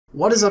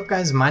What is up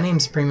guys, my name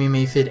is Premium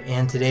Aphid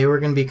and today we're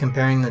going to be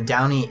comparing the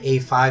Douni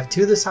A5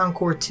 to the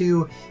Soundcore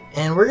 2,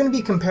 and we're going to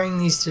be comparing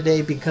these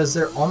today because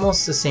they're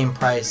almost the same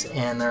price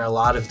and there are a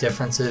lot of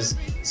differences.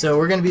 So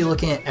we're going to be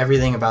looking at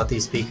everything about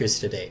these speakers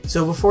today.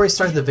 So before I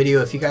start the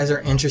video, if you guys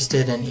are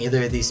interested in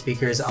either of these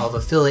speakers, I'll have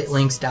affiliate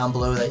links down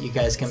below that you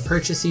guys can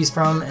purchase these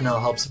from and it'll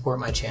help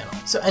support my channel.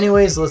 So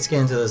anyways, let's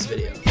get into this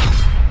video.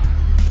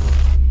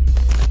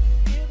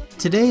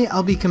 Today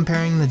I'll be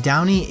comparing the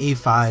Douni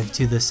A5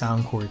 to the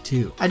Soundcore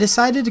 2. I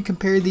decided to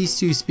compare these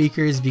two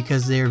speakers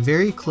because they are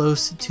very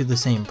close to the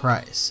same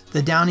price.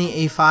 The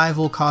Douni A5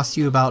 will cost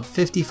you about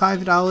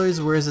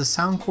 $55, whereas the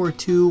Soundcore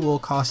 2 will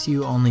cost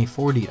you only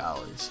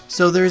 $40.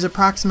 So there's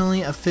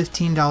approximately a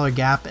 $15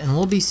 gap, and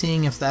we'll be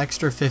seeing if the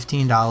extra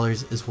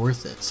 $15 is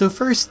worth it. So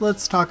first,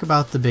 let's talk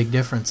about the big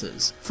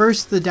differences.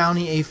 First, the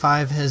Douni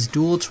A5 has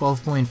dual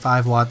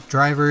 12.5 watt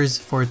drivers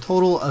for a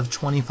total of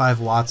 25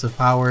 watts of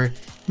power.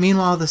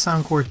 Meanwhile, the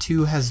Soundcore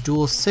 2 has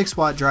dual 6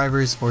 watt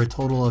drivers for a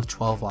total of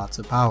 12 watts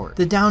of power.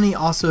 The Douni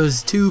also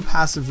has two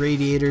passive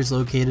radiators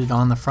located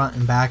on the front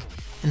and back,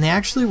 and they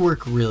actually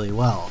work really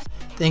well.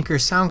 The Anker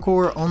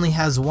Soundcore only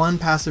has one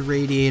passive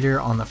radiator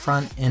on the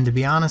front, and to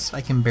be honest,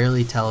 I can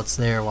barely tell it's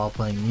there while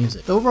playing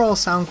music. The overall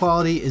sound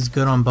quality is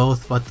good on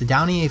both, but the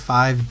Douni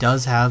A5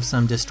 does have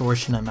some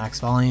distortion at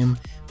max volume.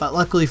 But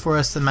luckily for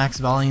us, the max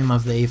volume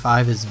of the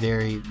A5 is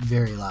very,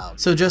 very loud.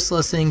 So just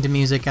listening to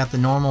music at the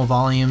normal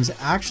volumes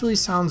actually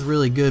sounds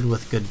really good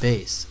with good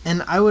bass.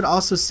 And I would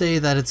also say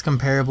that it's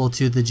comparable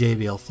to the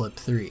JBL Flip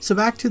 3. So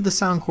back to the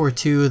Soundcore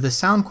 2, the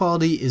sound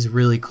quality is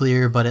really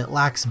clear, but it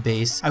lacks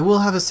bass. I will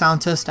have a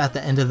sound test at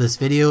the end of this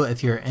video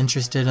if you're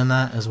interested in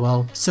that as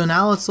well. So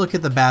now let's look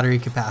at the battery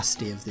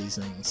capacity of these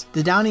things.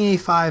 The Douni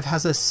A5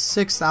 has a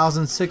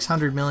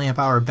 6,600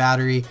 mAh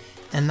battery,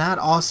 and that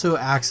also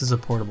acts as a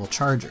portable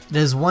charger. It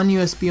has one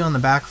USB on the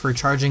back for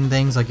charging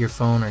things like your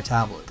phone or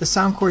tablet. The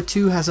Soundcore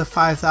 2 has a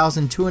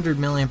 5,200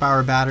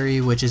 mAh battery,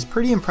 which is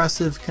pretty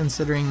impressive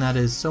considering that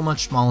it is so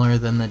much smaller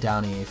than the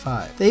Douni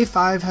A5. The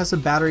A5 has a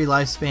battery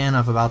lifespan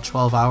of about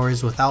 12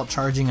 hours without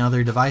charging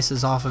other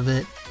devices off of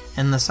it,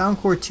 and the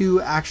Soundcore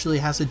 2 actually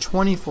has a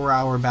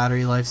 24-hour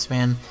battery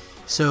lifespan.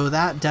 So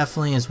that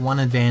definitely is one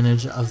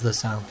advantage of the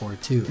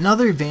Soundcore 2.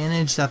 Another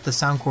advantage that the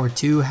Soundcore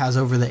 2 has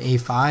over the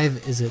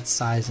A5 is its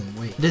size and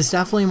weight. It is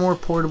definitely more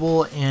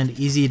portable and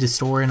easy to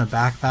store in a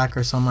backpack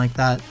or something like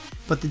that,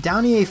 but the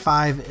Douni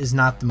A5 is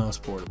not the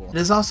most portable. It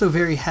is also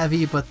very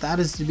heavy, but that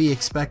is to be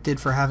expected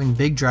for having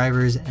big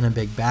drivers and a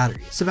big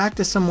battery. So back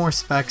to some more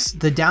specs.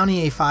 The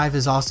Douni A5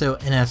 is also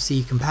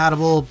NFC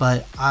compatible,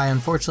 but I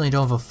unfortunately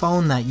don't have a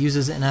phone that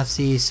uses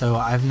NFC, so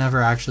I've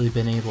never actually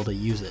been able to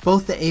use it.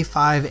 Both the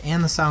A5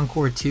 and the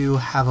Soundcore 2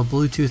 have a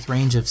Bluetooth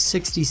range of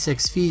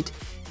 66 feet,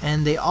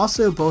 and they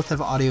also both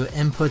have audio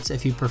inputs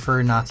if you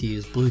prefer not to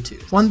use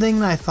Bluetooth. One thing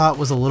that I thought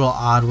was a little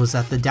odd was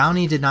that the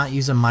Douni did not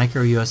use a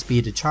micro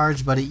USB to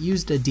charge, but it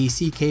used a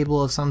DC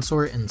cable of some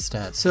sort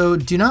instead. So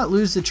do not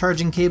lose the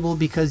charging cable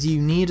because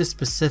you need a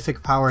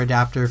specific power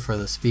adapter for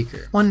the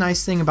speaker. One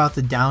nice thing about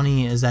the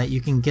Douni is that you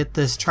can get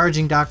this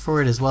charging dock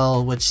for it as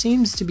well, which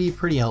seems to be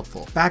pretty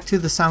helpful. Back to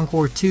the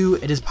Soundcore 2,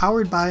 it is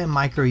powered by a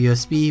micro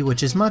USB,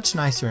 which is much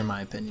nicer in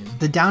my opinion.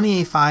 The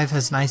Douni A5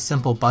 has nice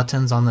simple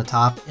buttons on the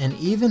top and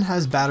even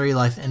has battery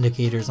life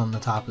indicators on the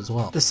top as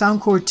well. The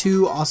Soundcore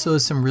 2 also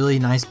has some really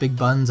nice big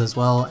buttons as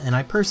well, and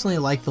I personally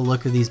like the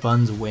look of these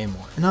buttons way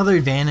more. Another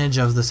advantage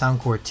of the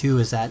Soundcore 2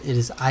 is that it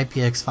is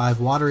IPX5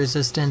 water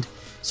resistant,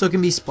 so it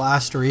can be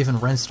splashed or even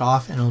rinsed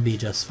off and it'll be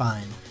just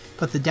fine.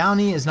 But the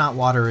Douni is not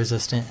water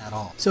resistant at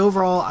all. So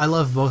overall, I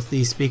love both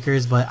these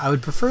speakers, but I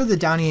would prefer the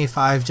Douni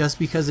A5 just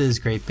because it is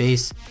great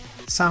bass.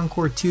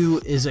 Soundcore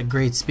 2 is a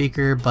great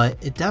speaker, but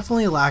it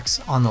definitely lacks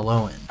on the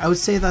low end. I would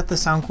say that the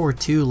Soundcore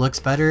 2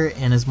 looks better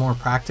and is more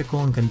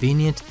practical and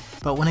convenient,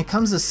 but when it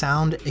comes to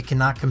sound, it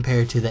cannot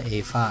compare to the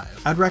A5.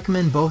 I'd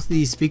recommend both of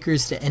these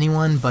speakers to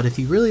anyone, but if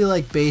you really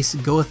like bass,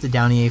 go with the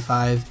Douni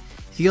A5.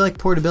 If you like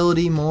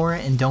portability more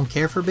and don't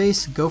care for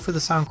bass, go for the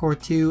Soundcore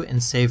 2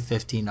 and save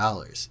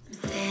 $15.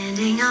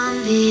 Standing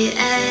on the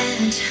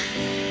edge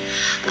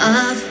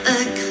of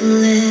a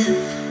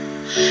cliff,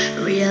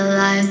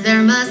 realize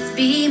there must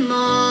be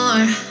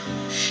more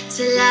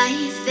to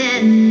life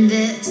than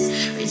this.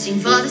 Reaching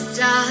for the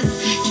stars,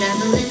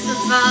 traveling so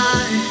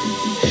far,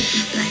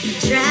 like a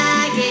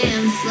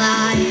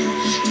dragonfly.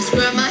 Just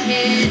grab my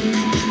hand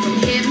from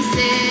heaven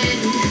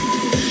sent.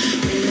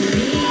 With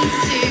me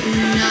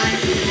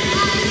tonight.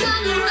 I'm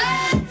on the way.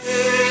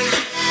 Yeah.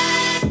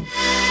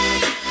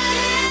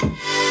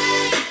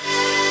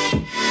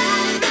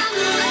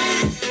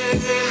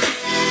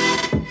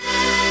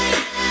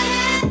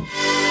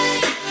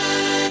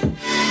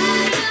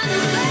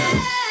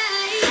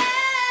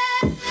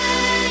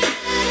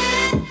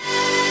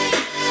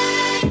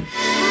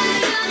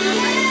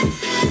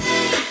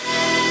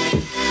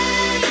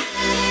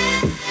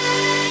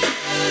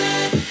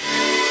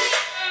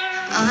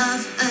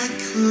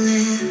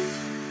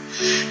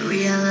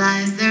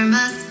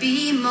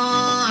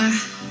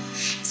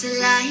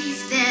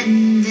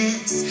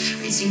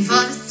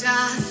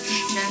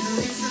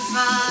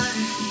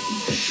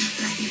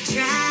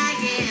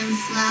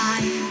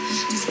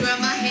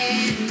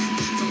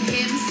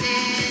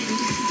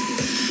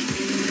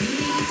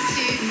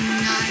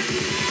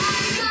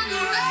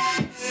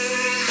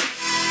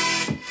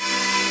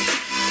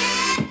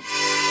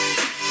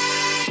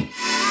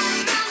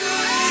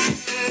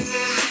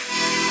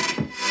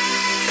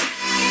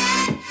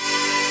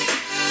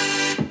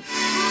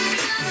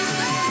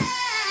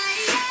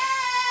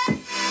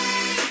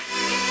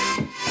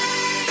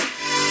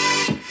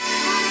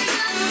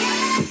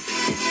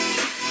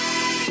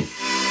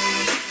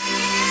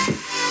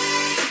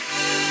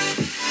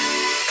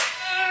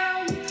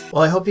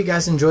 Well, I hope you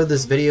guys enjoyed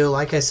this video.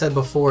 Like I said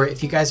before,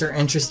 if you guys are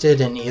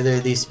interested in either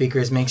of these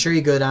speakers, make sure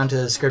you go down to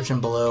the description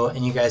below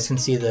and you guys can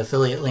see the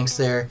affiliate links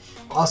there.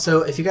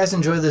 Also, if you guys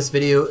enjoyed this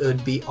video, it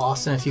would be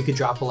awesome if you could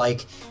drop a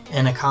like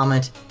and a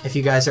comment. If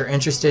you guys are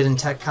interested in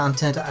tech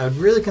content, I would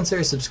really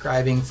consider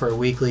subscribing for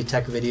weekly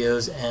tech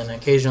videos and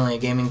occasionally a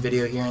gaming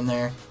video here and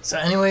there. So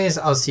anyways,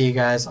 I'll see you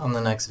guys on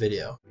the next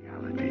video.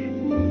 Reality,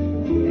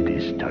 it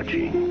is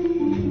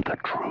touching the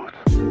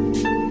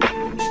truth.